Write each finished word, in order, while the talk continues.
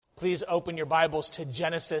Please open your Bibles to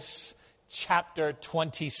Genesis chapter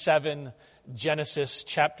 27. Genesis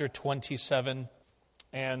chapter 27.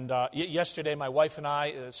 And yesterday, my wife and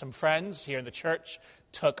I, some friends here in the church,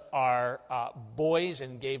 took our boys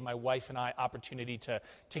and gave my wife and I opportunity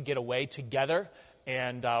to get away together.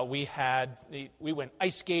 And we went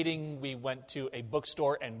ice skating, we went to a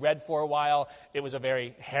bookstore and read for a while. It was a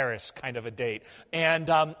very Harris kind of a date. And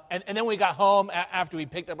then we got home after we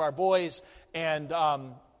picked up our boys, and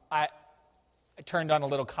I turned on a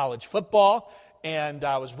little college football, and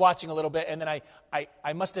I was watching a little bit, and then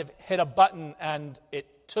I must have hit a button, and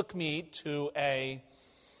it took me to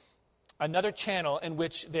another channel in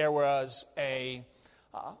which there was a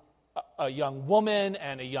young woman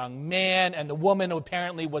and a young man, and the woman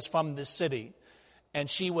apparently was from the city, and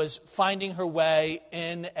she was finding her way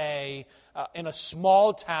in a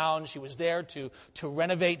small town. She was there to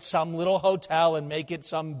renovate some little hotel and make it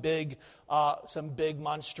some big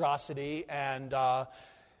monstrosity. And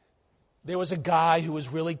there was a guy who was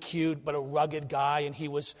really cute, but a rugged guy, and he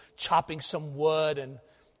was chopping some wood. And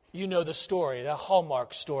you know the story, the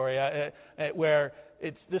Hallmark story, where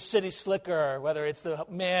it's the city slicker, whether it's the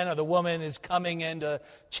man or the woman is coming in to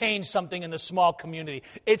change something in the small community.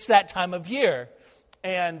 It's that time of year.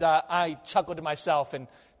 And I chuckled to myself and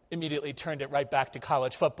immediately turned it right back to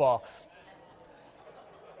college football.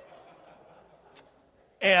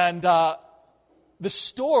 And the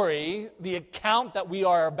story, the account that we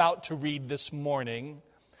are about to read this morning,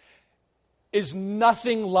 is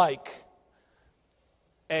nothing like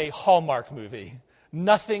a Hallmark movie.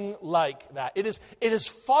 Nothing like that. It is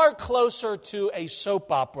far closer to a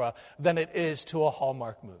soap opera than it is to a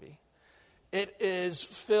Hallmark movie. It is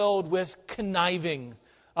filled with conniving.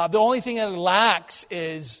 The only thing that it lacks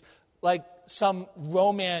is like some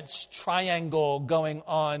romance triangle going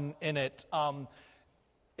on in it.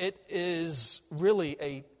 It is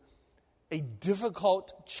really a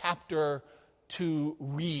difficult chapter to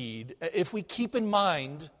read if we keep in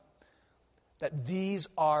mind that these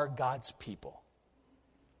are God's people.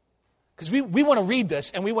 Because we want to read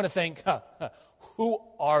this and we want to think, who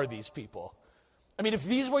are these people? I mean, if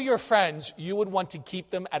these were your friends, you would want to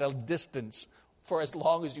keep them at a distance for as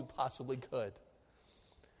long as you possibly could.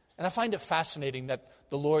 And I find it fascinating that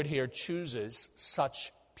the Lord here chooses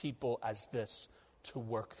such people as this to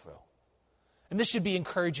work through. And this should be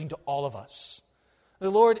encouraging to all of us.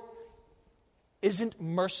 The Lord isn't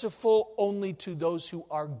merciful only to those who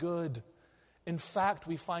are good. In fact,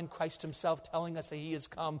 we find Christ himself telling us that he has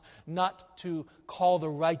come not to call the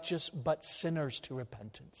righteous, but sinners to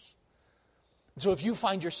repentance. So if you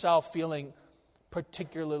find yourself feeling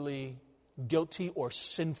particularly guilty or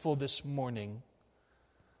sinful this morning,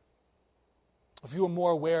 if you are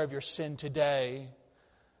more aware of your sin today,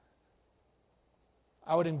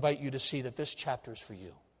 I would invite you to see that this chapter is for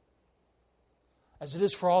you, as it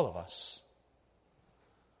is for all of us.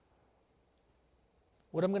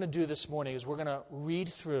 What I'm going to do this morning is we're going to read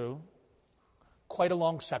through quite a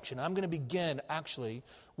long section. I'm going to begin, actually,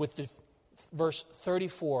 with the verse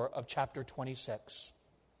 34 of chapter 26.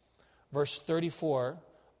 Verse 34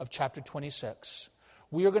 of chapter 26.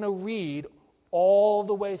 We are going to read all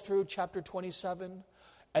the way through chapter 27,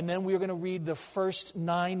 and then we are going to read the first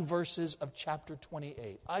 9 verses of chapter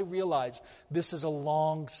 28. I realize this is a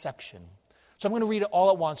long section, so I'm going to read it all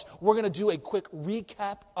at once. We're going to do a quick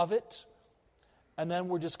recap of it, and then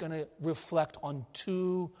we're just going to reflect on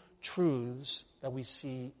 2 truths that we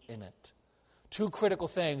see in it. 2 critical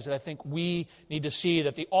things that I think we need to see,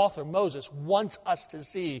 that the author, Moses, wants us to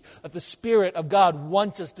see, that the Spirit of God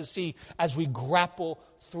wants us to see as we grapple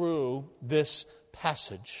through this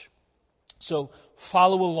passage. So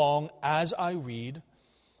follow along as I read,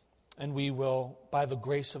 and we will, by the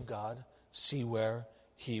grace of God, see where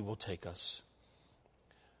he will take us.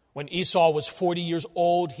 When Esau was 40 years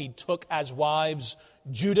old, he took as wives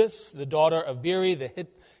Judith, the daughter of Beeri the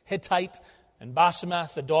Hittite, and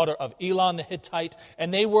Basemath, the daughter of Elon the Hittite,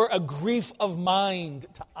 and they were a grief of mind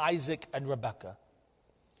to Isaac and Rebekah.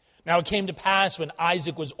 Now it came to pass when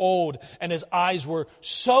Isaac was old, and his eyes were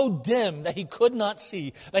so dim that he could not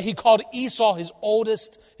see, that he called Esau his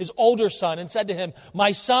older son, and said to him,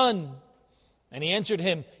 "My son." And he answered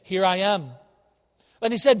him, "Here I am."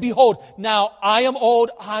 Then he said, "Behold, now I am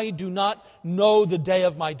old, I do not know the day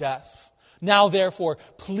of my death. Now, therefore,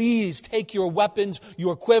 please take your weapons,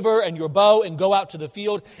 your quiver and your bow, and go out to the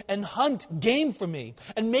field and hunt game for me,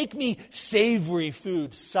 and make me savory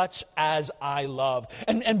food such as I love,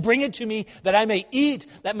 and bring it to me that I may eat,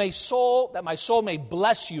 that my soul may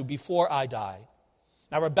bless you before I die."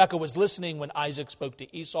 Now Rebekah was listening when Isaac spoke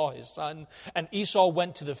to Esau, his son, and Esau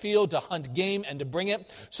went to the field to hunt game and to bring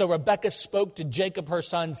it. So Rebekah spoke to Jacob, her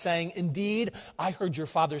son, saying, "Indeed, I heard your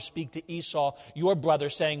father speak to Esau, your brother,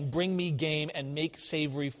 saying, 'Bring me game and make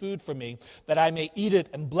savory food for me, that I may eat it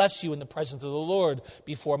and bless you in the presence of the Lord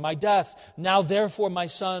before my death. Now therefore, my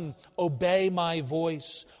son, obey my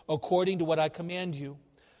voice according to what I command you.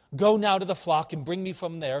 Go now to the flock and bring me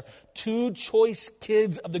from there 2 choice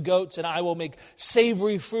kids of the goats, and I will make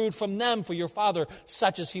savory food from them for your father,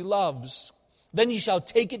 such as he loves. Then you shall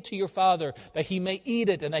take it to your father, that he may eat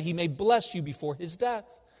it, and that he may bless you before his death.'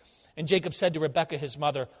 And Jacob said to Rebekah his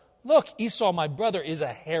mother, 'Look, Esau my brother is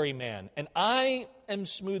a hairy man, and I am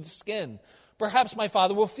smooth-skinned. Perhaps my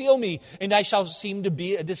father will feel me, and I shall seem to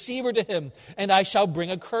be a deceiver to him, and I shall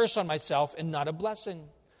bring a curse on myself and not a blessing.'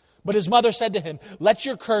 But his mother said to him, 'Let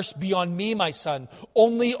your curse be on me, my son.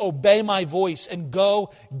 Only obey my voice and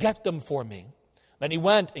go get them for me.' Then he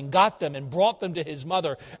went and got them and brought them to his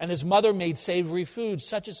mother, and his mother made savory food,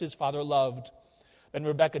 such as his father loved. Then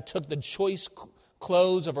Rebekah took the choice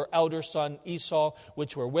clothes of her elder son Esau,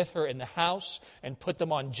 which were with her in the house, and put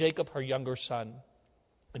them on Jacob, her younger son.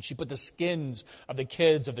 And she put the skins of the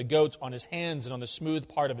kids of the goats on his hands and on the smooth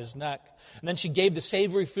part of his neck. And then she gave the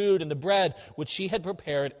savory food and the bread which she had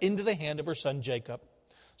prepared into the hand of her son Jacob.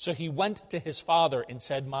 So he went to his father and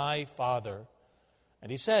said, 'My father.' And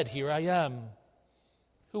he said, 'Here I am.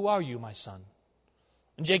 Who are you, my son?'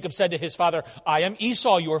 And Jacob said to his father, 'I am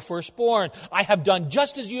Esau, your firstborn. I have done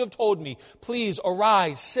just as you have told me. Please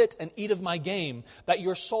arise, sit and eat of my game, that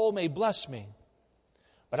your soul may bless me.'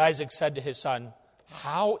 But Isaac said to his son,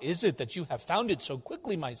 'How is it that you have found it so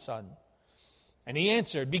quickly, my son?' And he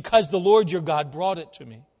answered, 'Because the Lord your God brought it to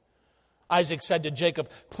me.' Isaac said to Jacob,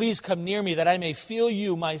 'Please come near me, that I may feel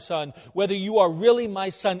you, my son, whether you are really my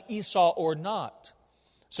son Esau or not.'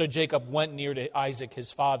 So Jacob went near to Isaac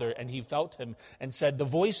his father, and he felt him, and said, 'The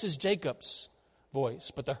voice is Jacob's voice,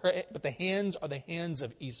 but the hands are the hands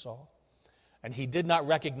of Esau.' And he did not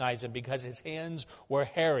recognize him, because his hands were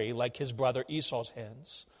hairy like his brother Esau's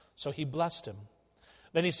hands. So he blessed him.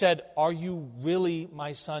 Then he said, 'Are you really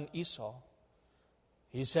my son Esau?'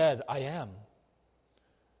 He said, 'I am.'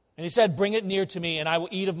 And he said, 'Bring it near to me, and I will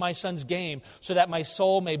eat of my son's game, so that my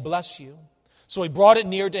soul may bless you.' So he brought it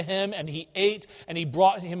near to him, and he ate, and he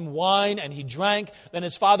brought him wine, and he drank. Then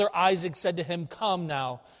his father Isaac said to him, 'Come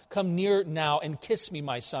near now, and kiss me,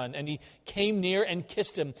 my son.' And he came near and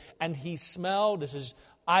kissed him, and he smelled," this is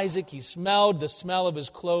Isaac, "he smelled the smell of his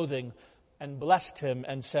clothing, and blessed him,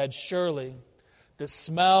 and said, 'Surely the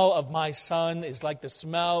smell of my son is like the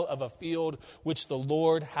smell of a field which the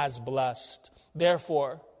Lord has blessed.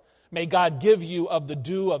 Therefore, may God give you of the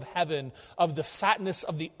dew of heaven, of the fatness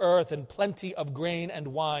of the earth, and plenty of grain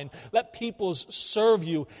and wine. Let peoples serve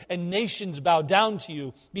you, and nations bow down to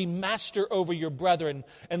you. Be master over your brethren,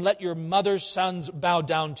 and let your mother's sons bow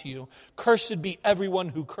down to you. Cursed be everyone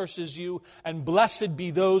who curses you, and blessed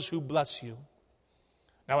be those who bless you.'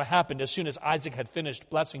 Now it happened as soon as Isaac had finished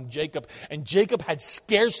blessing Jacob, and Jacob had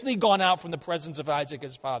scarcely gone out from the presence of Isaac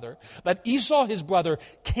his father, that Esau his brother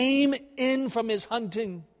came in from his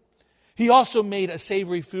hunting. He also made a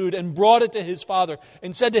savory food and brought it to his father,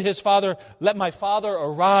 and said to his father, 'Let my father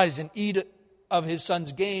arise and eat of his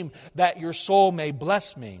son's game, that your soul may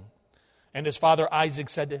bless me.' And his father Isaac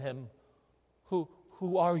said to him,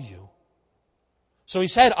 'Who are you?' So he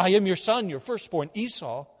said, 'I am your son, your firstborn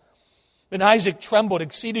Esau.' Then Isaac trembled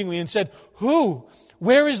exceedingly and said, 'Who?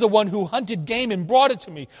 Where is the one who hunted game and brought it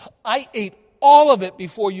to me? I ate all of it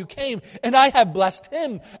before you came, and I have blessed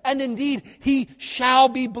him, and indeed he shall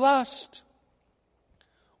be blessed.'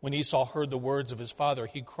 When Esau heard the words of his father,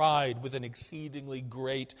 he cried with an exceedingly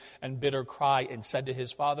great and bitter cry, and said to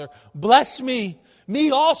his father, 'Bless me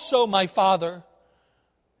also, my father.'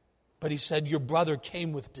 But he said, 'Your brother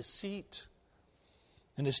came with deceit,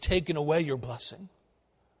 and has taken away your blessing.'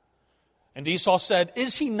 And Esau said,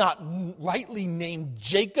 'Is he not rightly named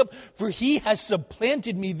Jacob? For he has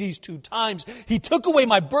supplanted me these 2 times. He took away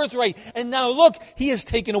my birthright, and now look, he has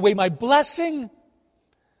taken away my blessing.'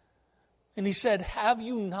 And he said, 'Have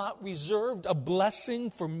you not reserved a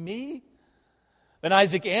blessing for me?' Then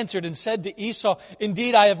Isaac answered and said to Esau,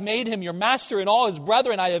 'Indeed, I have made him your master and all his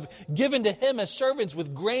brethren. I have given to him as servants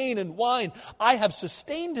with grain and wine. I have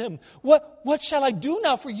sustained him. What shall I do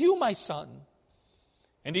now for you, my son?'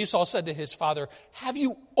 And Esau said to his father, 'Have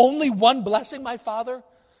you only one blessing, my father?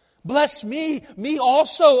 Bless me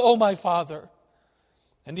also, O my father.'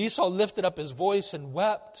 And Esau lifted up his voice and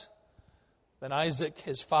wept. Then Isaac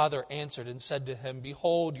his father answered and said to him,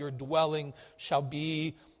 'Behold, your dwelling shall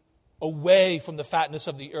be away from the fatness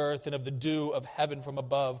of the earth and of the dew of heaven from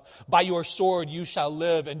above. By your sword you shall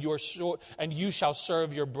live, and you shall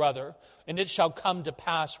serve your brother. And it shall come to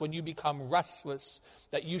pass when you become restless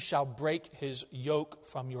that you shall break his yoke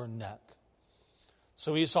from your neck."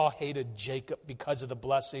 So Esau hated Jacob because of the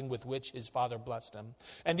blessing with which his father blessed him.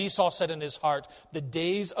 And Esau said in his heart, "The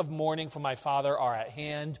days of mourning for my father are at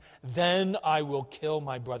hand. Then I will kill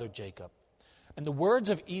my brother Jacob." And the words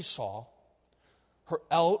of Esau, her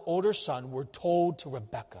older son, were told to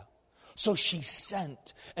Rebekah. So she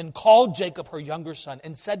sent and called Jacob, her younger son,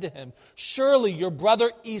 and said to him, "Surely your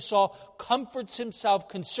brother Esau comforts himself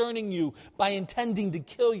concerning you by intending to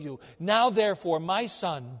kill you. Now therefore, my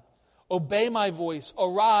son, obey my voice.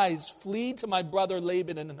 Arise, flee to my brother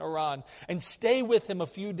Laban in Haran, and stay with him a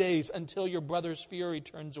few days until your brother's fury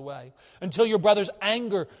turns away, until your brother's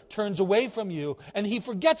anger turns away from you, and he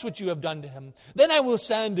forgets what you have done to him. Then I will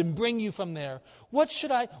send and bring you from there. Why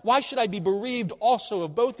should I be bereaved also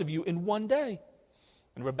of both of you in one day?"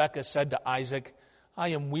 And Rebekah said to Isaac, "I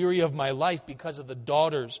am weary of my life because of the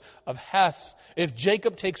daughters of Heth. If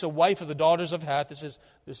Jacob takes a wife of the daughters of Heth,"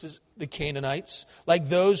 this is the Canaanites, "like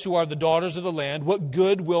those who are the daughters of the land, what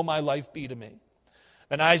good will my life be to me?"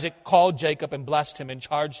 Then Isaac called Jacob and blessed him and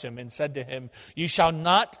charged him and said to him, "You shall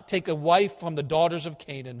not take a wife from the daughters of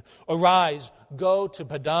Canaan. Arise, go to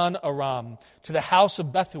Padan Aram, to the house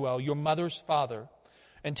of Bethuel, your mother's father,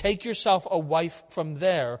 and take yourself a wife from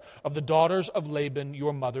there of the daughters of Laban,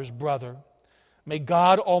 your mother's brother. May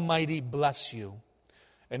God Almighty bless you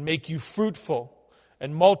and make you fruitful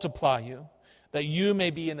and multiply you, that you may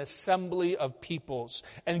be an assembly of peoples,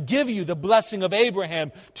 and give you the blessing of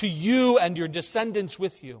Abraham to you and your descendants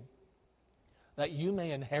with you, that you may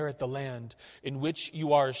inherit the land in which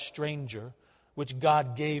you are a stranger, which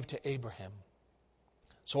God gave to Abraham."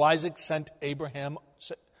 So Isaac sent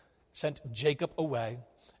Jacob away,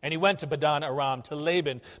 and he went to Padan Aram, to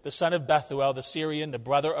Laban, the son of Bethuel, the Syrian, the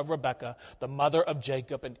brother of Rebekah, the mother of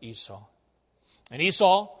Jacob and Esau. And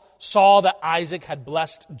Esau saw that Isaac had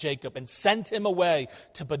blessed Jacob and sent him away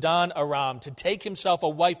to Padan Aram to take himself a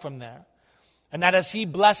wife from there. And that as he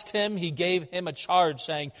blessed him, he gave him a charge,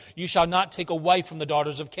 saying, "You shall not take a wife from the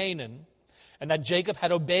daughters of Canaan." And that Jacob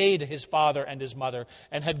had obeyed his father and his mother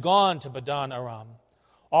and had gone to Padan Aram.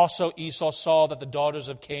 Also Esau saw that the daughters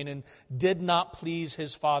of Canaan did not please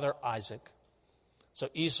his father Isaac. So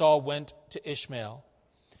Esau went to Ishmael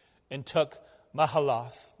and took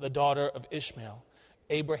Mahalath, the daughter of Ishmael,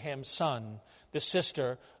 Abraham's son, the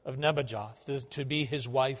sister of Nebajoth, to be his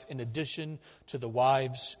wife in addition to the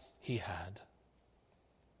wives he had.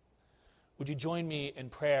 Would you join me in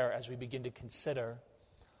prayer as we begin to consider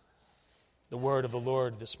the word of the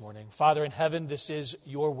Lord this morning? Father in heaven, this is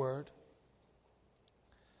your word.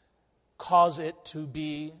 Cause it to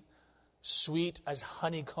be sweet as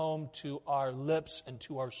honeycomb to our lips and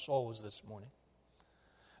to our souls this morning,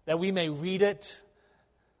 that we may read it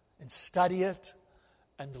and study it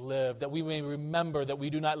and live, that we may remember that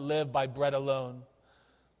we do not live by bread alone,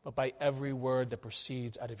 but by every word that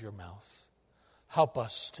proceeds out of your mouth. Help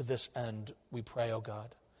us to this end, we pray, O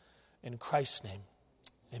God. In Christ's name,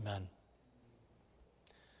 amen.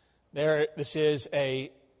 This is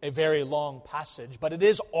a very long passage, but it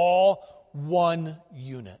is all one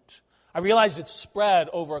unit. I realize it's spread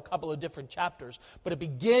over a couple of different chapters, but it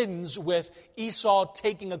begins with Esau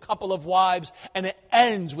taking a couple of wives, and it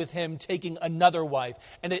ends with him taking another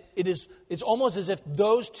wife. And it's almost as if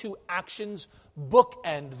those two actions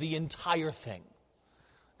bookend the entire thing.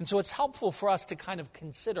 And so it's helpful for us to kind of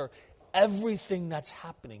consider everything that's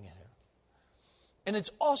happening here. And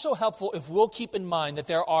it's also helpful if we'll keep in mind that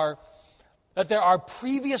there are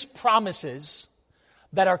previous promises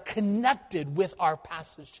that are connected with our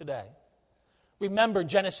passage today. Remember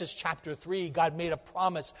Genesis chapter 3, God made a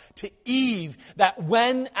promise to Eve that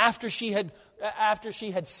after she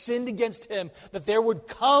had sinned against him, that there would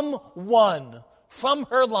come one from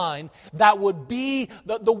her line that would be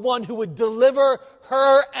the one who would deliver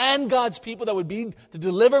her and God's people, that would be to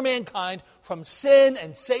deliver mankind from sin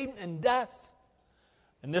and Satan and death.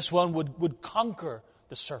 And this one would conquer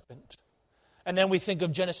the serpent. And then we think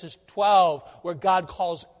of Genesis 12, where God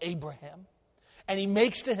calls Abraham. And he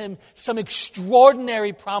makes to him some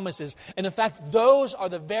extraordinary promises. And in fact, those are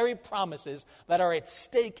the very promises that are at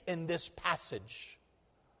stake in this passage.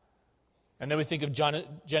 And then we think of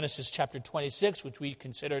Genesis chapter 26, which we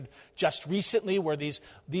considered just recently, where these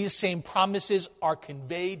same promises are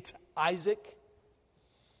conveyed to Isaac.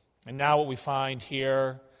 And now what we find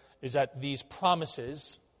here is that these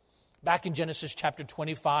promises, back in Genesis chapter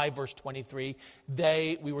 25, verse 23,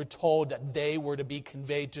 we were told that they were to be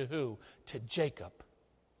conveyed to who? To Jacob.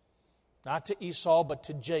 Not to Esau, but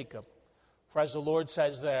to Jacob. For as the Lord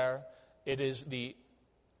says there, He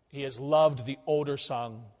has loved the older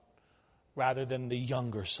son rather than the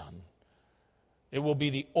younger son. It will be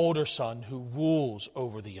the older son who rules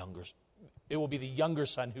over the younger. It will be the younger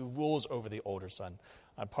son who rules over the older son.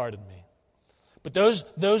 Pardon me. But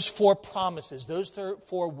those four promises, those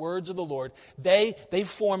four words of the Lord, they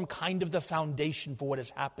form kind of the foundation for what is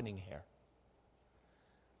happening here.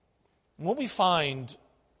 And what we find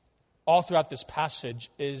all throughout this passage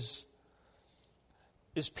is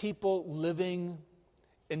people living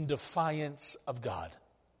in defiance of God.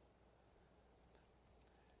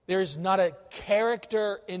 There is not a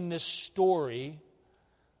character in this story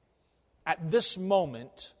at this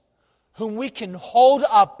moment whom we can hold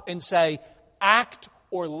up and say, act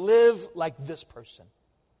or live like this person.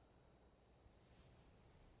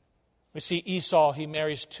 We see Esau, he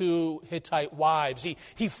marries 2 Hittite wives.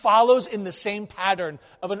 He follows in the same pattern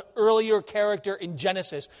of an earlier character in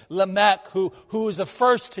Genesis, Lamech, who is the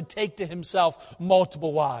first to take to himself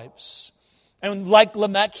multiple wives. And like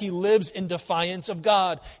Lamech, he lives in defiance of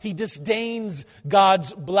God. He disdains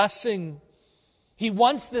God's blessing. He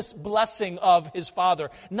wants this blessing of his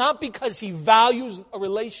father, not because he values a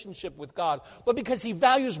relationship with God, but because he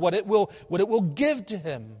values what it will give to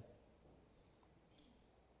him.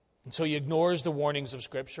 And so he ignores the warnings of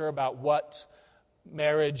Scripture about what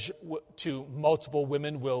marriage to multiple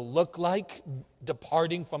women will look like,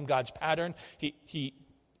 departing from God's pattern. He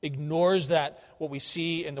ignores that, what we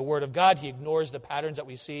see in the Word of God. He ignores the patterns that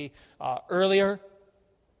we see earlier.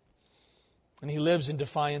 And he lives in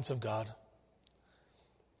defiance of God.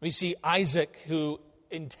 We see Isaac, who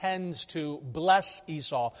intends to bless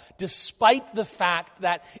Esau, despite the fact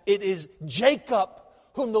that it is Jacob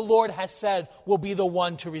whom the Lord has said will be the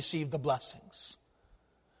one to receive the blessings.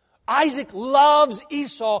 Isaac loves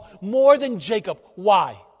Esau more than Jacob.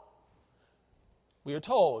 Why? We are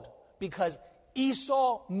told, because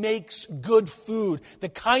Esau makes good food, the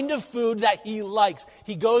kind of food that he likes.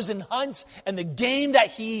 He goes and hunts, and the game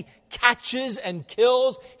that he catches and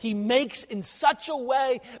kills, he makes in such a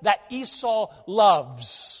way that Esau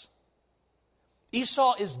loves.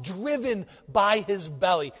 Esau is driven by his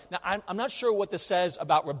belly. Now, I'm not sure what this says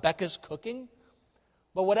about Rebekah's cooking,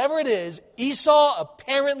 but whatever it is, Esau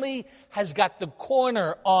apparently has got the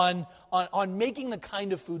corner on making the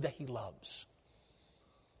kind of food that he loves.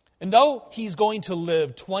 And though he's going to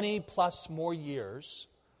live 20 plus more years,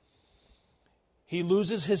 he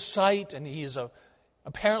loses his sight, and he is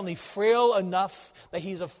apparently frail enough that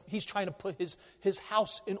he's trying to put his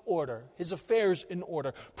house in order, his affairs in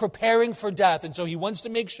order, preparing for death. And so he wants to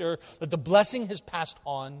make sure that the blessing has passed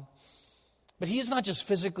on. But he is not just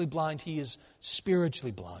physically blind, he is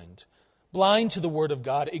spiritually blind. Blind to the Word of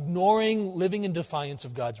God, living in defiance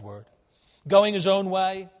of God's Word. Going his own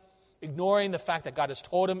way, ignoring the fact that God has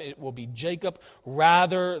told him it will be Jacob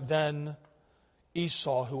rather than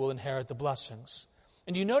Esau who will inherit the blessings.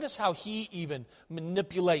 And you notice how he even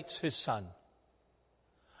manipulates his son.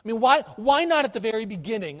 I mean, why not at the very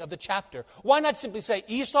beginning of the chapter? Why not simply say,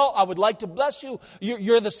 Esau, I would like to bless you.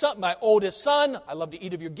 You're the son, my oldest son. I love to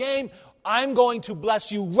eat of your game. I'm going to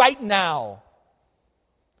bless you right now.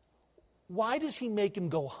 Why does he make him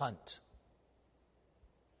go hunt?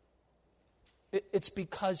 It's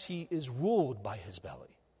because he is ruled by his belly.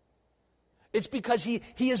 It's because he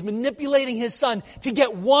is manipulating his son to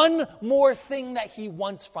get one more thing that he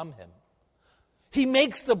wants from him. He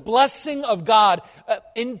makes the blessing of God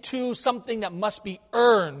into something that must be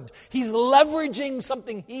earned. He's leveraging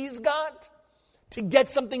something he's got to get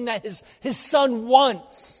something that his son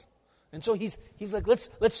wants. And so he's like,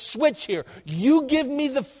 let's switch here. You give me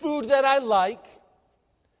the food that I like,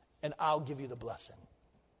 and I'll give you the blessing.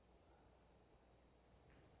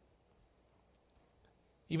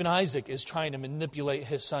 Even Isaac is trying to manipulate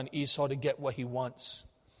his son Esau to get what he wants.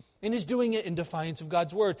 And he's doing it in defiance of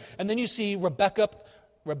God's word. And then you see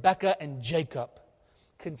Rebekah and Jacob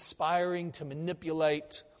conspiring to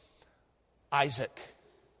manipulate Isaac.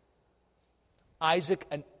 Isaac,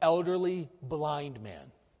 an elderly blind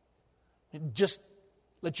man. Just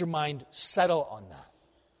let your mind settle on that.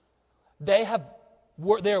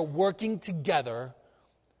 They're working together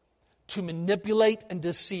to manipulate and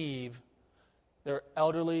deceive their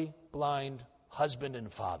elderly, blind husband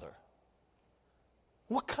and father.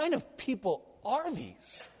 What kind of people are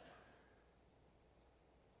these?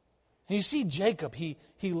 And you see Jacob, he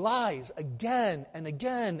lies again and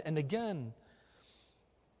again and again.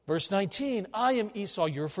 Verse 19, I am Esau,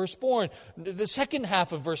 your firstborn. The second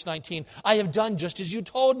half of verse 19, I have done just as you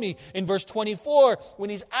told me. In verse 24, when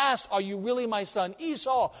he's asked, are you really my son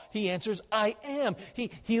Esau? He answers, I am.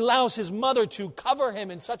 He allows his mother to cover him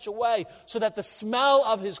in such a way so that the smell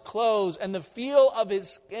of his clothes and the feel of his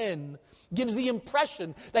skin gives the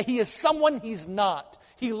impression that he is someone he's not.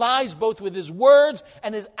 He lies both with his words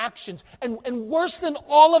and his actions. And worse than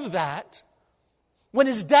all of that, when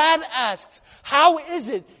his dad asks, how is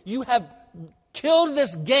it you have killed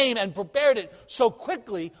this game and prepared it so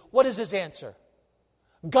quickly, what is his answer?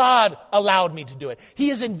 God allowed me to do it. He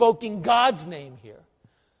is invoking God's name here.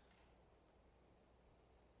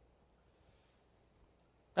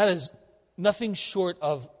 That is nothing short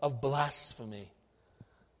of blasphemy.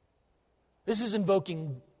 This is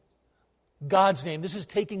invoking God's name. This is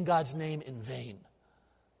taking God's name in vain.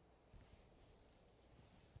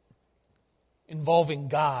 Involving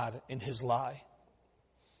God in his lie.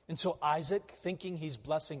 And so Isaac, thinking he's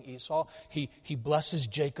blessing Esau, he blesses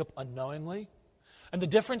Jacob unknowingly. And the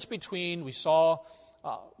difference between, we saw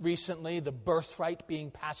recently, the birthright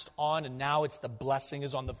being passed on, and now it's the blessing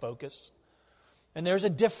is on the focus. And there's a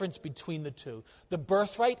difference between the two. The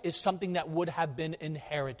birthright is something that would have been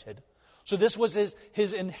inherited. So this was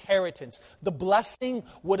his inheritance. The blessing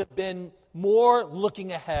would have been more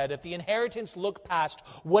looking ahead. If the inheritance looked past,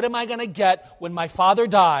 what am I going to get when my father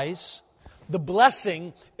dies? The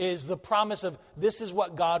blessing is the promise of this is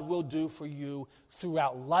what God will do for you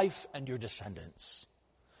throughout life and your descendants.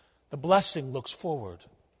 The blessing looks forward.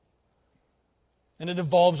 And it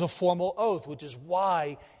involves a formal oath, which is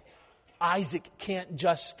why Isaac can't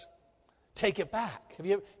just take it back. Have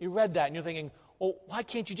you read that and you're thinking, well, why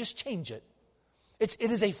can't you just change it? It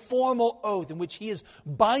is a formal oath in which he is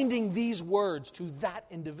binding these words to that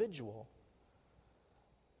individual.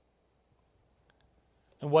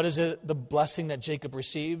 And what is it, the blessing that Jacob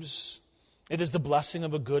receives? It is the blessing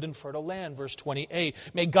of a good and fertile land. Verse 28,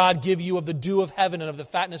 may God give you of the dew of heaven and of the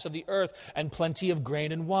fatness of the earth and plenty of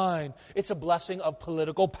grain and wine. It's a blessing of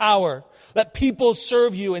political power. Let people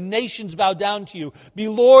serve you and nations bow down to you. Be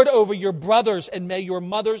Lord over your brothers, and may your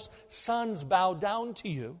mother's sons bow down to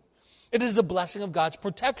you. It is the blessing of God's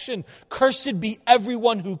protection. Cursed be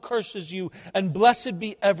everyone who curses you, and blessed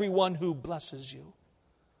be everyone who blesses you.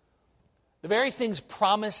 The very things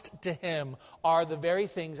promised to him are the very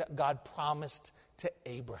things that God promised to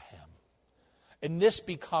Abraham. And this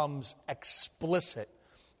becomes explicit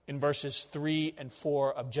in verses 3 and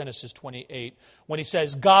 4 of Genesis 28, when he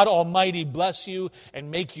says, God Almighty bless you and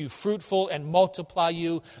make you fruitful and multiply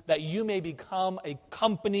you, that you may become a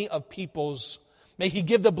company of peoples. May he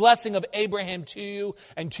give the blessing of Abraham to you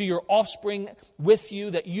and to your offspring with you,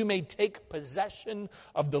 that you may take possession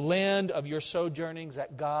of the land of your sojournings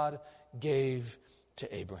that God gave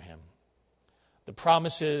to Abraham. The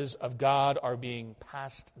promises of God are being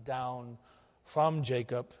passed down from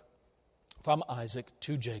Isaac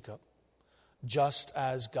to Jacob, just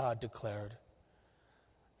as God declared.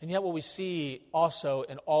 And yet what we see also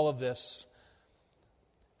in all of this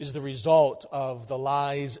is the result of the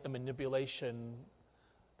lies and manipulation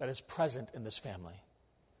that is present in this family.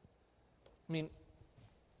 I mean,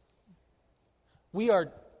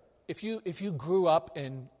 if you grew up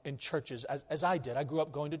in churches, as I did, I grew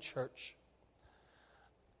up going to church,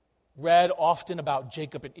 read often about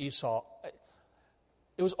Jacob and Esau,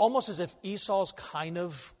 it was almost as if Esau's kind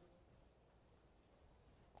of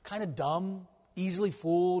dumb, easily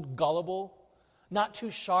fooled, gullible, not too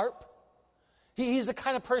sharp. He's the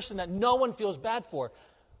kind of person that no one feels bad for.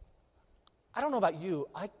 I don't know about you,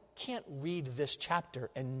 I can't read this chapter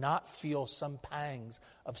and not feel some pangs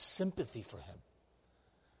of sympathy for him.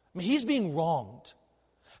 I mean, he's being wronged.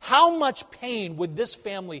 How much pain would this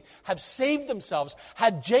family have saved themselves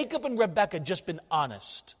had Jacob and Rebekah just been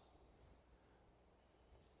honest?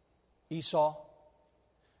 Esau,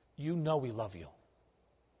 you know we love you.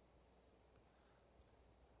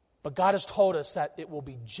 But God has told us that it will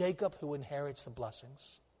be Jacob who inherits the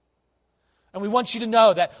blessings. And we want you to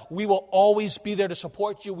know that we will always be there to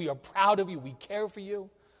support you. We are proud of you. We care for you.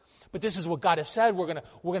 But this is what God has said. We're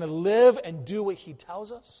going to live and do what he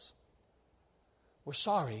tells us. We're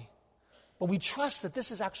sorry. But we trust that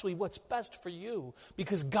this is actually what's best for you.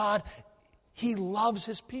 Because God, he loves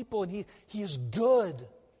his people and he is good.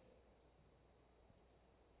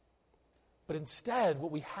 But instead,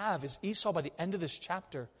 what we have is Esau by the end of this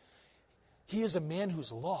chapter. He is a man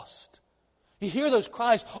who's lost. You hear those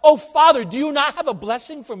cries, oh, Father, do you not have a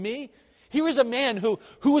blessing for me? Here is a man who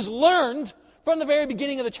has learned from the very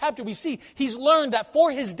beginning of the chapter. We see he's learned that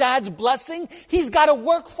for his dad's blessing, he's got to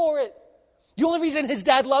work for it. The only reason his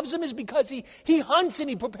dad loves him is because he hunts and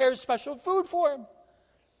he prepares special food for him.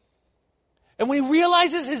 And when he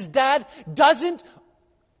realizes his dad doesn't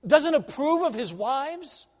approve of his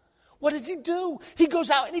wives, what does he do? He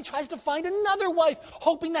goes out and he tries to find another wife,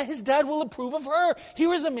 hoping that his dad will approve of her.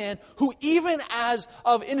 Here is a man who, even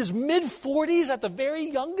in his mid-40s, at the very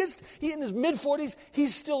youngest, in his mid-40s,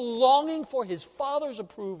 he's still longing for his father's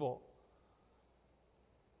approval.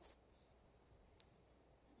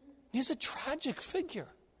 He's a tragic figure.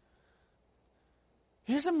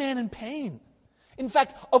 Here's a man in pain. In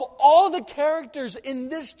fact, of all the characters in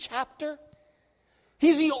this chapter,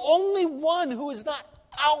 he's the only one who is not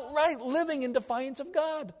outright living in defiance of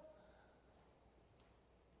God.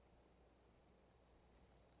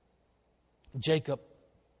 Jacob,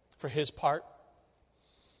 for his part,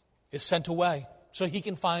 is sent away so he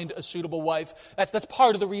can find a suitable wife. That's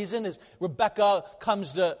part of the reason is Rebekah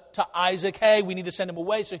comes to Isaac, hey, we need to send him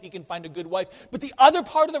away so he can find a good wife. But the other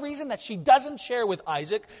part of the reason that she doesn't share with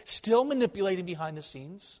Isaac, still manipulating behind the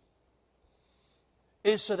scenes,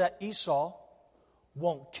 is so that Esau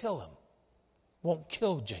won't kill him, won't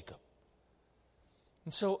kill Jacob.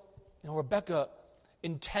 And so, Rebekah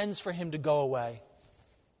intends for him to go away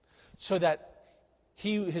so that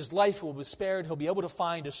his life will be spared, he'll be able to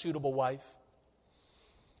find a suitable wife.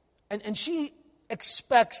 And she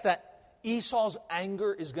expects that Esau's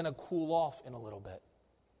anger is going to cool off in a little bit.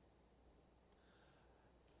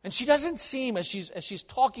 And she doesn't seem, as she's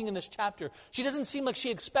talking in this chapter, she doesn't seem like she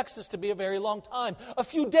expects this to be a very long time. A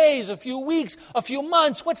few days, a few weeks, a few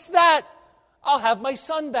months. What's that? I'll have my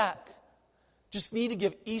son back. Just need to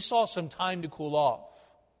give Esau some time to cool off.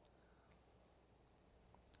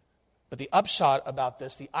 But the upshot about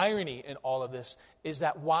this, the irony in all of this, is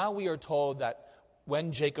that while we are told that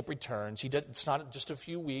when Jacob returns, it's not just a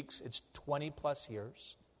few weeks, it's 20 plus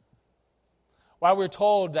years. While we're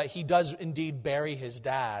told that he does indeed bury his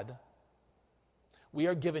dad, we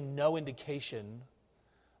are given no indication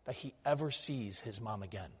that he ever sees his mom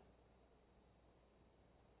again.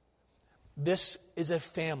 This is a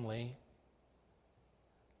family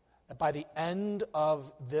that by the end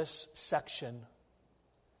of this section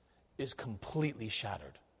is completely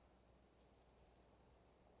shattered.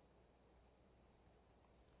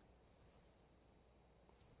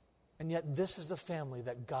 And yet this is the family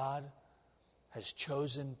that God has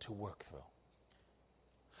chosen to work through.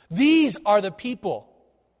 These are the people,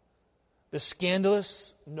 the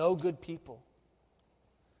scandalous, no good people,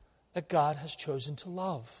 that God has chosen to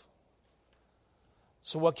love.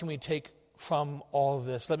 So what can we take from all of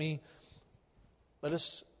this? Let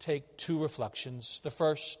us take two reflections. The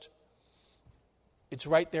first, it's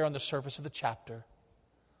right there on the surface of the chapter,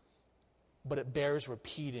 but it bears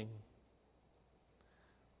repeating.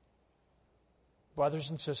 Brothers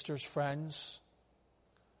and sisters, friends,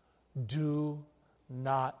 do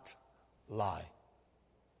not lie.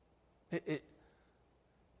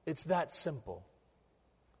 It's that simple.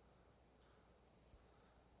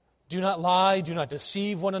 Do not lie, do not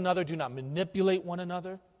deceive one another, do not manipulate one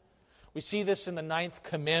another. We see this in the 9th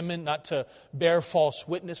commandment, not to bear false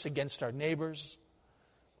witness against our neighbors.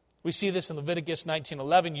 We see this in Leviticus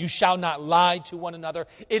 19:11. You shall not lie to one another.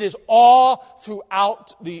 It is all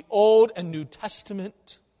throughout the Old and New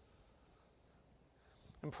Testament.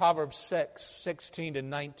 In Proverbs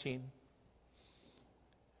 6:16-19,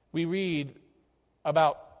 we read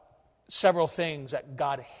about several things that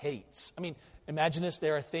God hates. I mean, imagine this.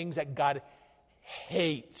 There are things that God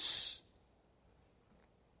hates.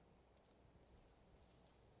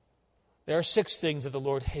 There are 6 things that the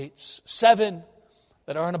Lord hates. 7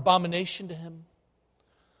 that are an abomination to him.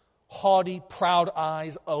 Haughty, proud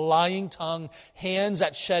eyes, a lying tongue, hands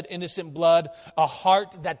that shed innocent blood, a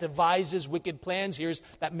heart that devises wicked plans. Here's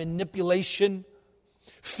that manipulation.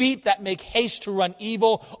 Feet that make haste to run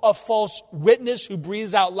evil, a false witness who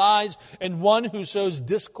breathes out lies, and one who sows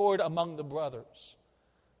discord among the brothers.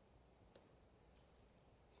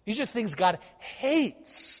 These are things God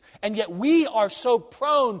hates, and yet we are so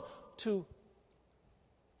prone to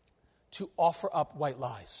offer up white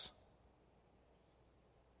lies.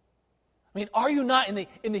 I mean, are you not in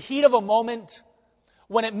the heat of a moment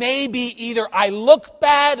when it may be either I look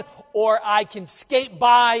bad or I can skate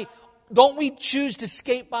by? Don't we choose to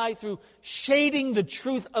skate by through shading the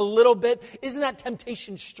truth a little bit? Isn't that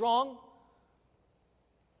temptation strong?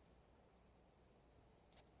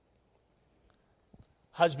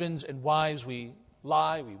 Husbands and wives, we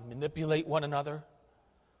lie, we manipulate one another.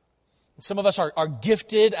 Some of us are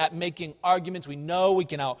gifted at making arguments. We know we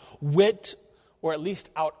can outwit or at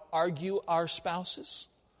least out-argue our spouses.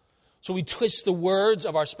 So we twist the words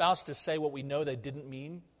of our spouse to say what we know they didn't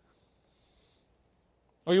mean.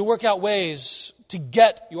 Or you work out ways to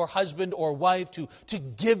get your husband or wife to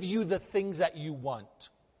give you the things that you want.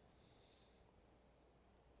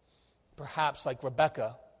 Perhaps, like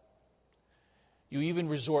Rebekah, you even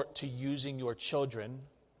resort to using your children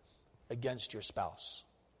against your spouse.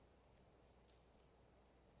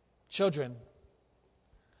 Children,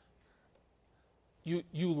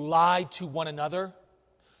 you lie to one another.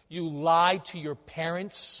 You lie to your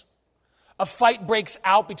parents. A fight breaks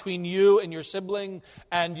out between you and your sibling,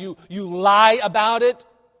 and you lie about it.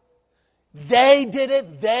 They did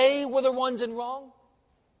it. They were the ones in wrong.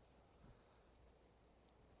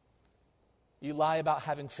 You lie about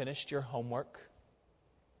having finished your homework,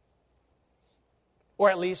 or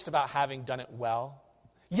at least about having done it well.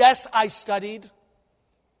 Yes, I studied.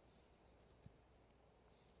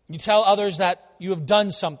 You tell others that you have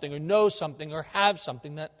done something or know something or have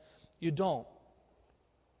something that you don't.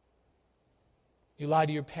 You lie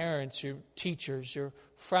to your parents, your teachers, your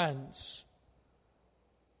friends.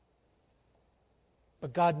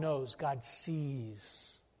 But God knows, God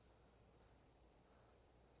sees.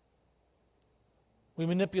 We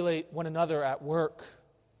manipulate one another at work.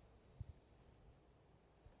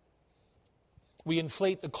 We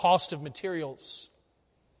inflate the cost of materials.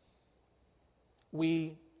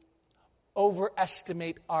 We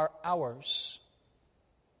overestimate our hours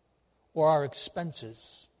or our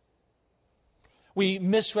expenses. We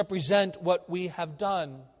misrepresent what we have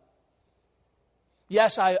done.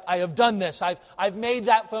 Yes, I have done this. I've made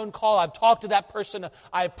that phone call. I've talked to that person.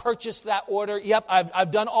 I've purchased that order. Yep,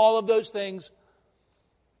 I've done all of those things.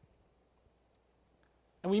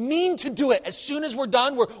 And we mean to do it. As soon as we're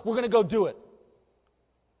done, we're going to go do it.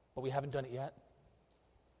 But we haven't done it yet.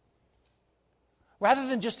 Rather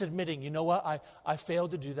than just admitting, you know what, I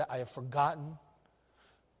failed to do that. I have forgotten.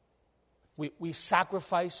 We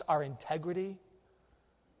sacrifice our integrity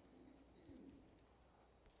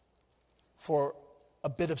for a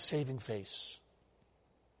bit of saving face.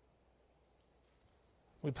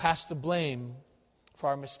 We pass the blame for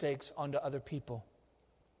our mistakes onto other people.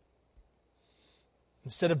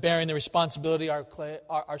 Instead of bearing the responsibility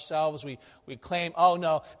ourselves, we claim, oh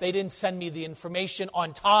no, they didn't send me the information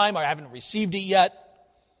on time, or I haven't received it yet.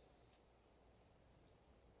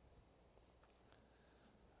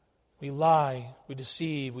 We lie, we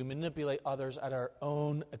deceive, we manipulate others at our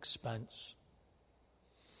own expense,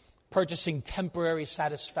 purchasing temporary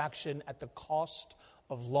satisfaction at the cost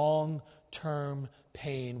of long-term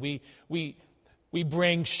pain. We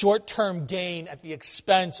bring short-term gain at the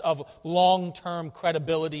expense of long-term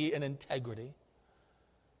credibility and integrity.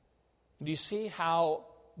 Do you see how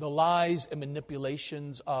the lies and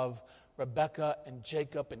manipulations of Rebekah and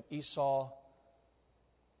Jacob and Esau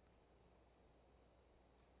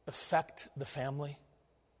affect the family?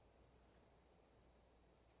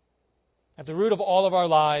 At the root of all of our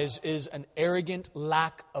lies is an arrogant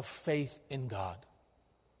lack of faith in God.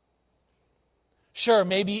 Sure,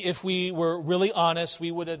 maybe if we were really honest,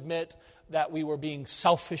 we would admit that we were being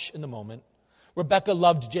selfish in the moment. Rebekah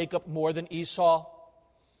loved Jacob more than Esau.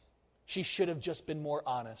 She should have just been more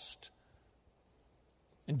honest.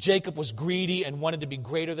 And Jacob was greedy and wanted to be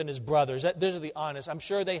greater than his brothers. Those are the honest. I'm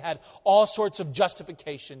sure they had all sorts of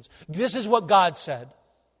justifications. This is what God said.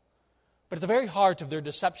 But at the very heart of their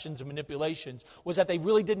deceptions and manipulations was that they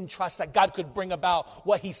really didn't trust that God could bring about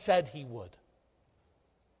what He said He would.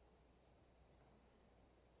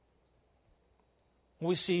 What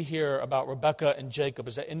we see here about Rebekah and Jacob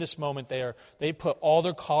is that in this moment they put all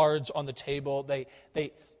their cards on the table. They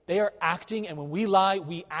are acting, and when we lie,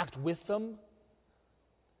 we act with them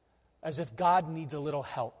as if God needs a little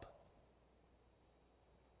help.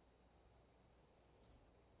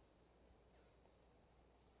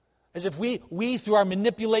 As if we through our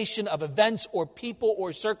manipulation of events or people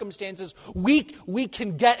or circumstances, we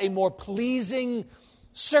can get a more pleasing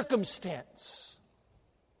circumstance.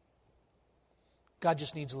 God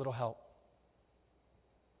just needs a little help.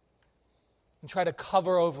 And try to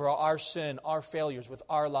cover over our sin, our failures with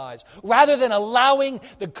our lies, rather than allowing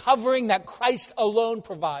the covering that Christ alone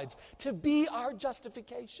provides to be our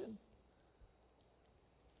justification.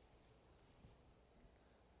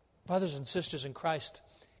 Brothers and sisters in Christ,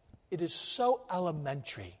 it is so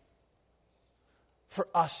elementary for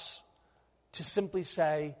us to simply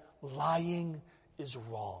say, lying is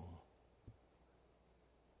wrong.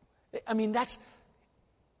 I mean,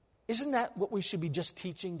 isn't that what we should be just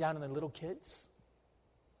teaching down in the little kids?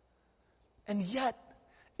 And yet,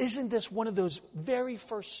 isn't this one of those very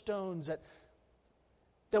first stones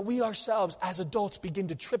that we ourselves as adults begin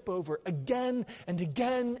to trip over again and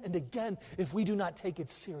again and again if we do not take it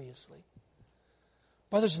seriously?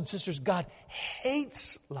 Brothers and sisters, God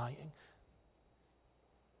hates lying.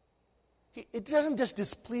 It doesn't just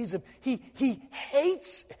displease Him. He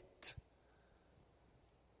hates it.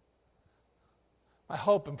 My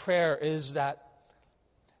hope and prayer is that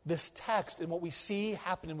this text and what we see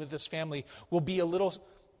happening with this family will be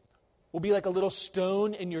like a little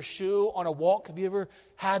stone in your shoe on a walk. Have you ever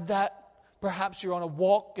had that? Perhaps you're on a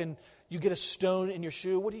walk and you get a stone in your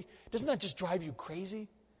shoe. Doesn't that just drive you crazy?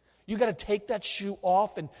 You got to take that shoe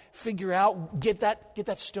off and figure out, get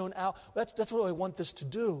that stone out. That's what I want this to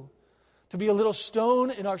do. To be a little stone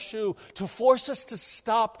in our shoe, to force us to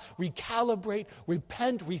stop, recalibrate,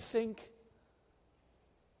 repent, rethink.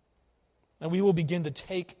 And we will begin to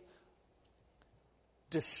take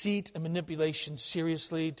deceit and manipulation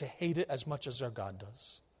seriously, to hate it as much as our God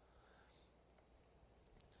does.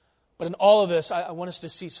 But in all of this, I want us to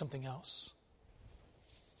see something else.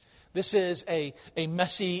 This is a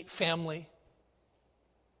messy family,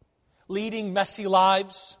 leading messy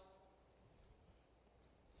lives.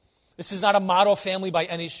 This is not a model family by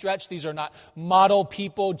any stretch. These are not model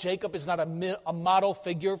people. Jacob is not a model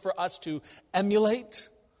figure for us to emulate.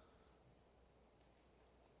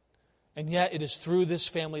 And yet it is through this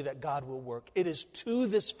family that God will work. It is to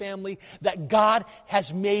this family that God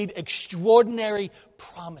has made extraordinary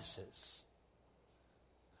promises.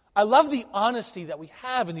 I love the honesty that we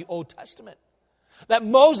have in the Old Testament. That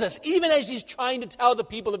Moses, even as he's trying to tell the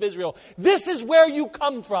people of Israel, this is where you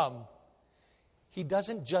come from, he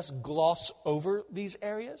doesn't just gloss over these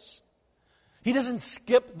areas. He doesn't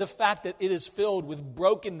skip the fact that it is filled with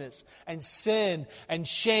brokenness and sin and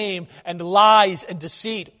shame and lies and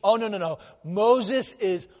deceit. Oh, no. Moses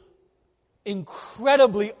is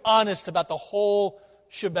incredibly honest about the whole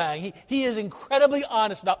shebang. He is incredibly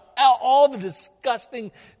honest about all the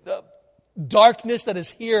disgusting darkness that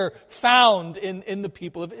is here found in the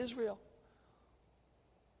people of Israel.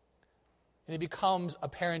 And it becomes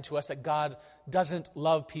apparent to us that God doesn't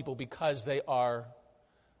love people because they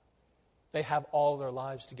have all their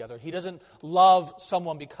lives together. He doesn't love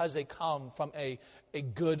someone because they come from a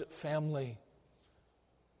good family.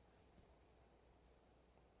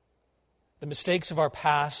 The mistakes of our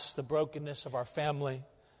past, the brokenness of our family,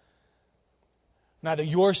 neither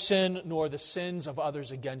your sin nor the sins of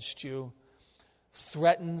others against you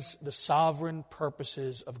threatens the sovereign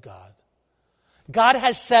purposes of God. God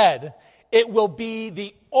has said it will be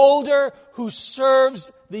the older who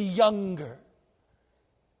serves the younger.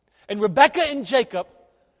 And Rebekah and Jacob,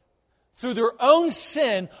 through their own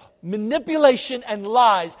sin, manipulation, and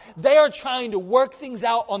lies, they are trying to work things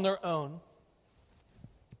out on their own.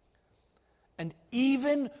 And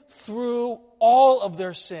even through all of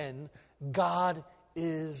their sin, God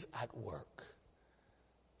is at work.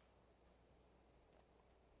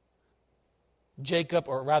 Jacob,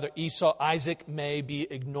 or rather Isaac may be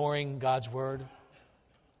ignoring God's word.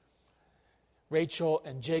 Rachel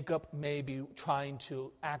and Jacob may be trying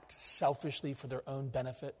to act selfishly for their own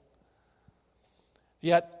benefit.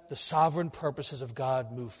 Yet the sovereign purposes of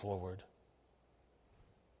God move forward.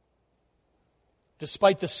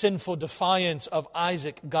 Despite the sinful defiance of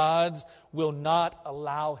Isaac, God will not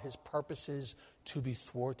allow his purposes to be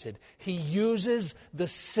thwarted. He uses the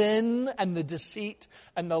sin and the deceit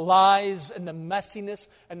and the lies and the messiness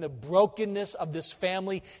and the brokenness of this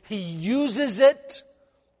family. He uses it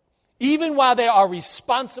even while they are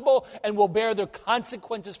responsible and will bear the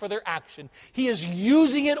consequences for their action. He is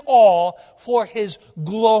using it all for his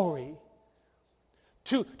glory.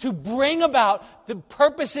 To bring about the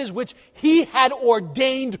purposes which he had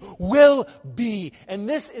ordained will be. And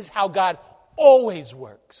this is how God always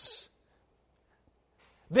works.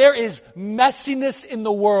 There is messiness in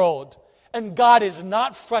the world, and God is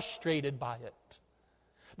not frustrated by it.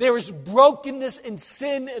 There is brokenness and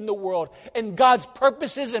sin in the world, and God's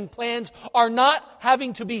purposes and plans are not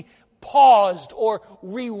having to be paused or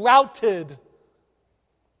rerouted.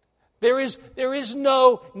 There is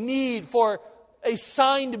no need for a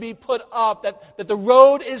sign to be put up that the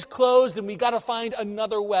road is closed and we got to find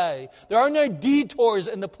another way. There are no detours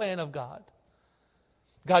in the plan of God.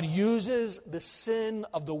 God uses the sin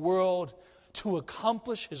of the world to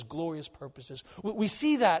accomplish his glorious purposes. We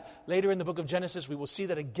see that later in the book of Genesis. We will see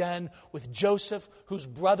that again with Joseph, whose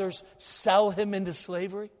brothers sell him into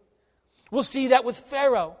slavery. We'll see that with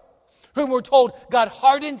Pharaoh, whom we're told God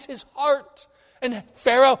hardens his heart, and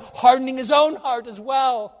Pharaoh hardening his own heart as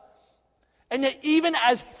well. And yet even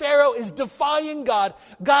as Pharaoh is defying God,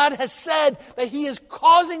 God has said that he is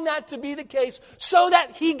causing that to be the case so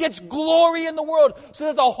that he gets glory in the world, so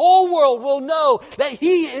that the whole world will know that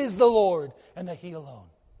he is the Lord and that he alone.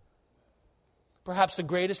 Perhaps the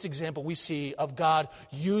greatest example we see of God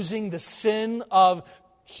using the sin of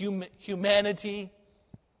humanity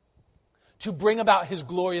to bring about his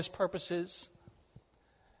glorious purposes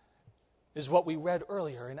is what we read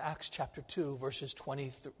earlier in Acts chapter 2, verses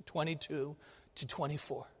 22 to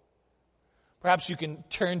 24. Perhaps you can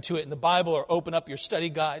turn to it in the Bible or open up your study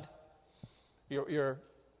guide, your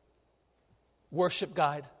worship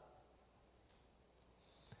guide.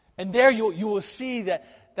 And there you will see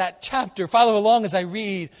that chapter. Follow along as I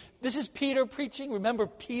read. This is Peter preaching. Remember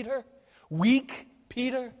Peter? Weak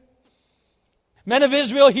Peter. Men of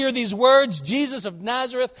Israel, hear these words. Jesus of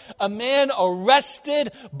Nazareth, a man arrested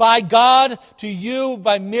by God to you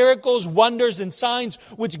by miracles, wonders, and signs,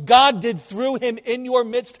 which God did through him in your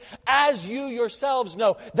midst, as you yourselves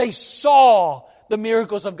know. They saw the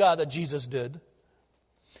miracles of God that Jesus did.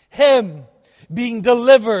 Him being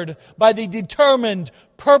delivered by the determined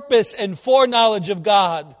purpose and foreknowledge of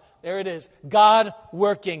God. There it is. God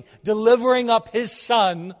working, delivering up his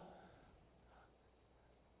Son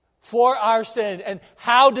for our sin. And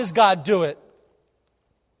how does God do it?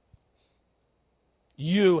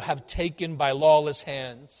 You have taken by lawless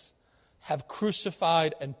hands, have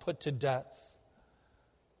crucified and put to death.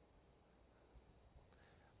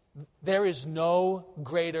 There is no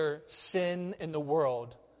greater sin in the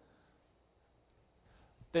world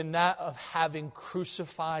than that of having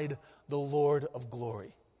crucified the Lord of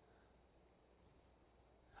glory.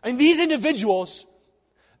 And these individuals,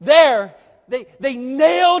 They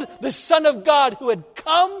nailed the Son of God who had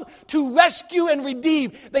come to rescue and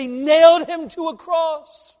redeem. They nailed him to a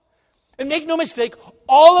cross. And make no mistake,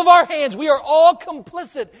 all of our hands, we are all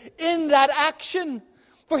complicit in that action.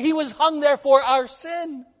 For he was hung there for our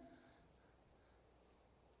sin.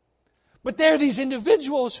 But there are these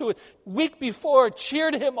individuals who, a week before,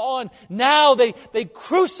 cheered him on. Now they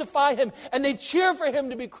crucify him and they cheer for him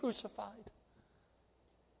to be crucified.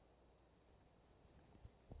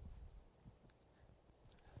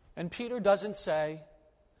 And Peter doesn't say,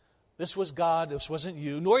 this was God, this wasn't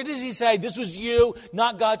you. Nor does he say, this was you,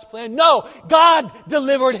 not God's plan. No, God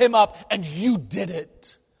delivered him up and you did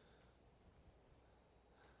it.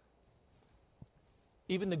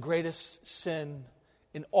 Even the greatest sin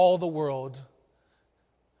in all the world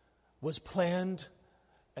was planned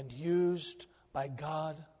and used by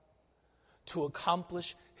God to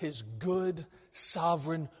accomplish his good,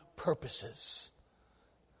 sovereign purposes.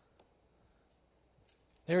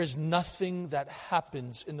 There is nothing that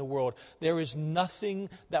happens in the world. There is nothing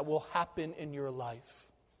that will happen in your life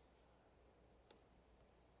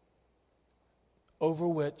over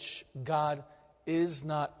which God is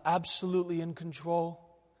not absolutely in control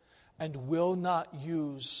and will not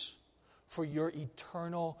use for your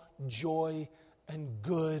eternal joy and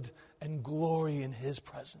good and glory in his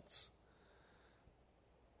presence.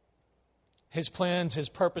 His plans, his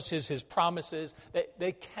purposes, his promises,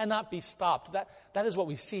 they cannot be stopped. That is what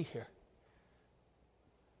we see here.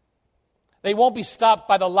 They won't be stopped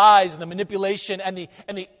by the lies and the manipulation and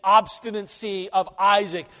the obstinacy of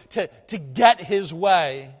Isaac to get his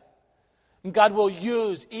way. And God will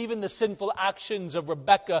use even the sinful actions of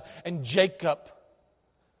Rebekah and Jacob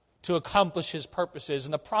to accomplish his purposes.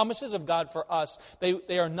 And the promises of God for us,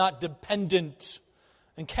 they are not dependent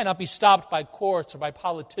and cannot be stopped by courts or by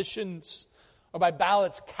politicians or by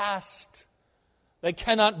ballots cast. They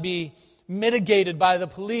cannot be mitigated by the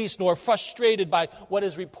police nor frustrated by what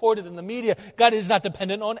is reported in the media. God is not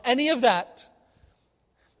dependent on any of that.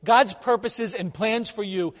 God's purposes and plans for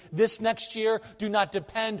you this next year do not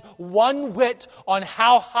depend one whit on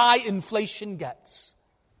how high inflation gets.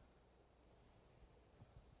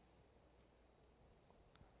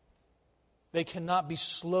 They cannot be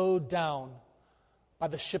slowed down by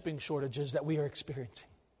the shipping shortages that we are experiencing.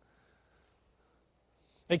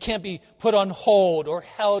 They can't be put on hold or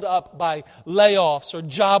held up by layoffs or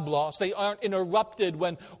job loss. They aren't interrupted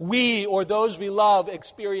when we or those we love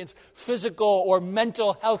experience physical or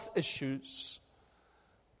mental health issues.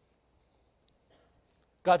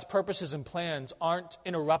 God's purposes and plans aren't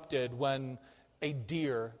interrupted when a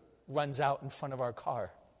deer runs out in front of our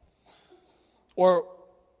car, or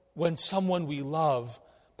when someone we love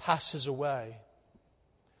passes away,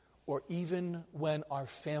 or even when our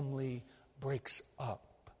family breaks up.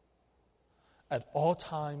 At all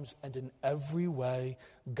times and in every way,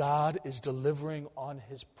 God is delivering on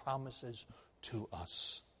his promises to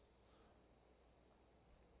us.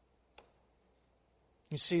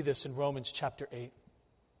 You see this in Romans chapter 8.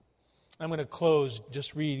 I'm going to close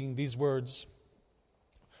just reading these words.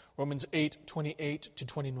 Romans 8:28 to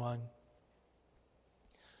 29.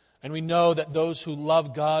 And we know that those who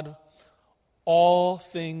love God, all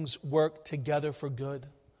things work together for good,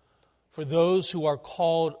 for those who are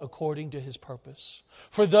called according to his purpose.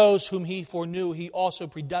 For those whom he foreknew, he also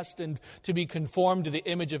predestined to be conformed to the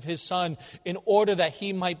image of his Son, in order that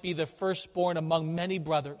he might be the firstborn among many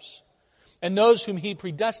brothers. And those whom he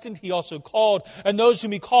predestined, he also called. And those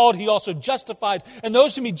whom he called, he also justified. And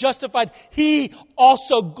those whom he justified, he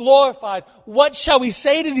also glorified. What shall we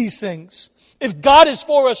say to these things? If God is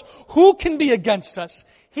for us, who can be against us?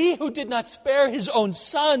 He who did not spare his own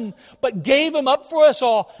Son, but gave him up for us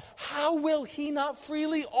all, how will he not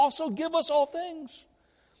freely also give us all things?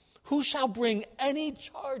 Who shall bring any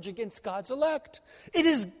charge against God's elect? It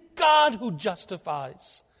is God who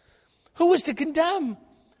justifies. Who is to condemn?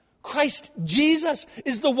 Christ Jesus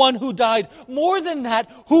is the one who died. More than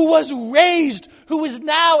that, who was raised, who is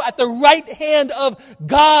now at the right hand of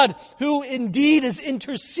God, who indeed is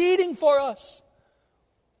interceding for us.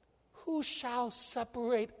 Who shall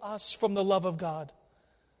separate us from the love of God?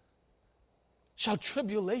 Shall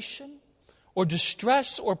tribulation, or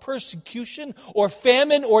distress, or persecution, or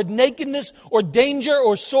famine, or nakedness, or danger,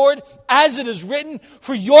 or sword, as it is written,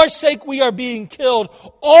 for your sake we are being killed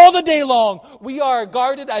all the day long. We are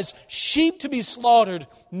regarded as sheep to be slaughtered.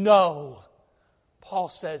 No. Paul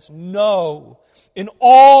says, no. In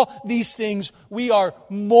all these things we are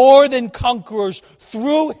more than conquerors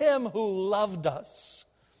through him who loved us.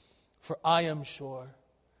 For I am sure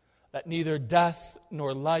that neither death,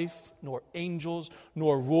 nor life, nor angels,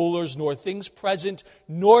 nor rulers, nor things present,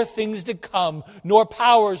 nor things to come, nor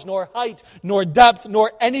powers, nor height, nor depth,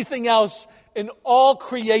 nor anything else in all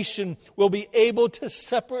creation will be able to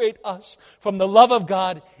separate us from the love of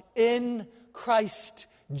God in Christ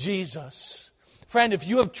Jesus. Friend, if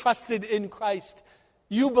you have trusted in Christ,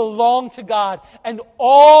 you belong to God, and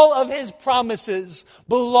all of his promises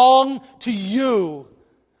belong to you.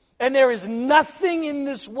 And there is nothing in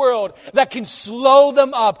this world that can slow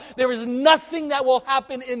them up. There is nothing that will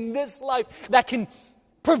happen in this life that can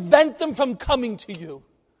prevent them from coming to you.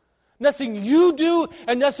 Nothing you do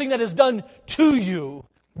and nothing that is done to you.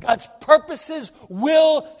 God's purposes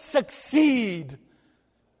will succeed.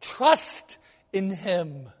 Trust in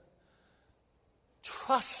him.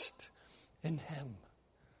 Trust in him.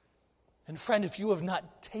 And friend, if you have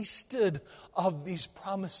not tasted of these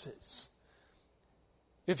promises,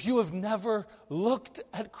 if you have never looked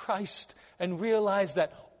at Christ and realized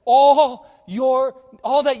that all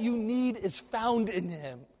that you need is found in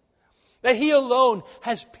him, that he alone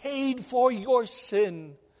has paid for your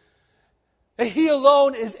sin, that he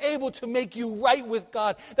alone is able to make you right with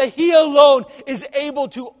God, that he alone is able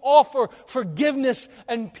to offer forgiveness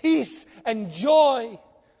and peace and joy,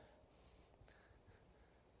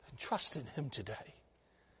 then trust in him today.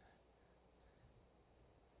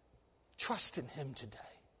 Trust in him today.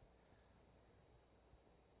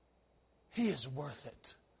 He is worth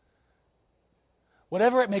it.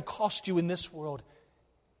 Whatever it may cost you in this world,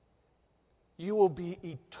 you will be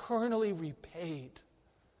eternally repaid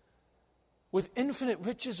with infinite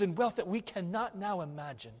riches and wealth that we cannot now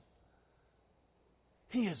imagine.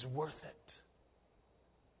 He is worth it.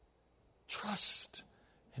 Trust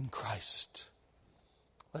in Christ.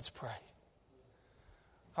 Let's pray.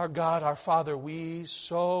 Our God, our Father, we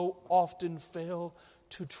so often fail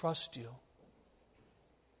to trust you.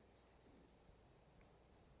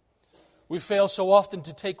 We fail so often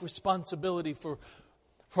to take responsibility for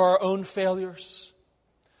our own failures.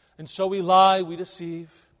 And so we lie, we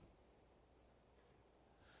deceive.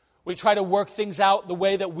 We try to work things out the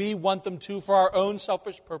way that we want them to for our own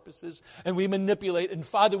selfish purposes. And we manipulate. And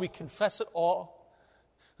Father, we confess it all.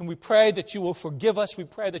 And we pray that you will forgive us. We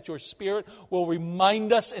pray that your Spirit will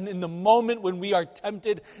remind us, and in the moment when we are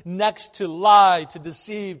tempted next to lie, to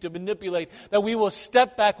deceive, to manipulate, that we will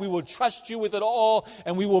step back, we will trust you with it all,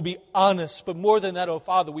 and we will be honest. But more than that, oh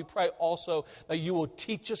Father, we pray also that you will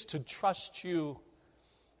teach us to trust you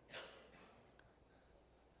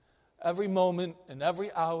every moment and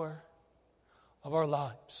every hour of our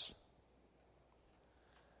lives.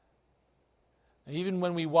 And even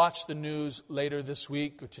when we watch the news later this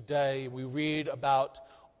week or today, we read about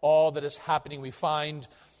all that is happening, we find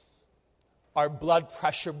our blood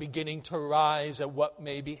pressure beginning to rise at what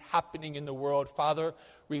may be happening in the world. Father,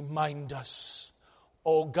 remind us.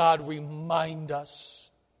 Oh God, remind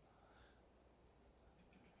us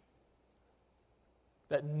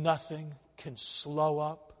that nothing can slow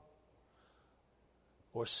up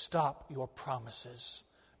or stop your promises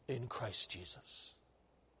in Christ Jesus.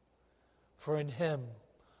 For in him,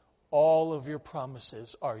 all of your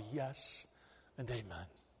promises are yes and amen.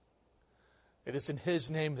 It is in his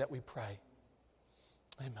name that we pray.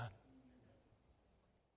 Amen.